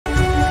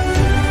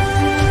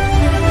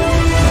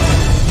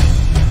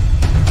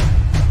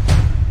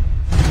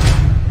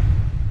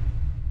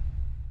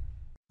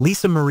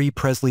Lisa Marie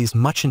Presley's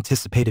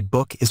much-anticipated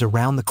book is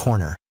around the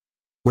corner,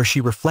 where she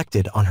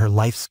reflected on her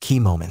life's key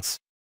moments.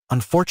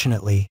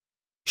 Unfortunately,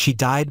 she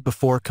died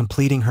before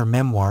completing her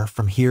memoir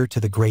From Here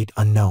to the Great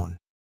Unknown.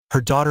 Her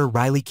daughter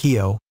Riley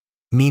Keough,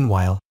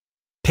 meanwhile,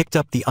 picked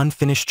up the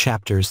unfinished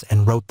chapters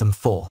and wrote them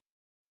full.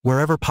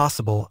 Wherever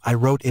possible, I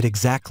wrote it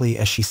exactly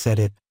as she said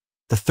it,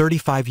 the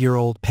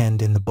 35-year-old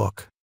penned in the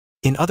book.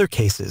 In other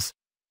cases,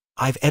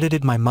 I've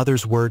edited my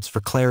mother's words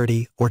for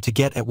clarity or to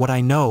get at what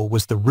I know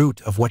was the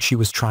root of what she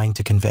was trying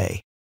to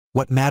convey.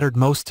 What mattered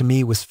most to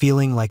me was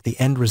feeling like the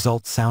end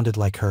result sounded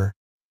like her,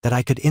 that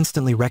I could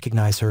instantly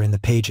recognize her in the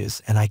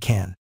pages, and I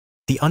can.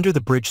 The Under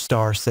the Bridge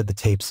star said the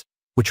tapes,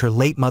 which her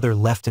late mother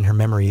left in her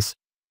memories,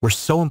 were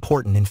so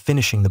important in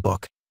finishing the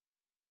book.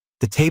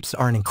 The tapes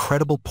are an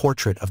incredible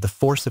portrait of the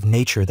force of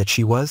nature that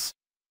she was,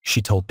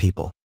 she told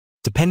People.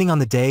 Depending on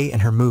the day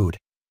and her mood,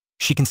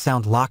 she can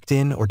sound locked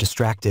in or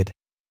distracted,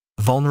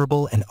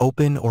 vulnerable and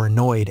open or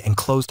annoyed and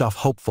closed off,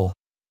 hopeful,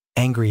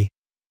 angry,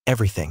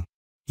 everything.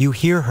 You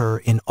hear her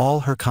in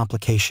all her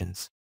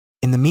complications.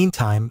 In the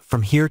meantime,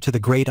 From Here to the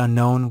Great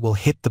Unknown will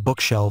hit the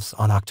bookshelves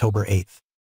on October 8th.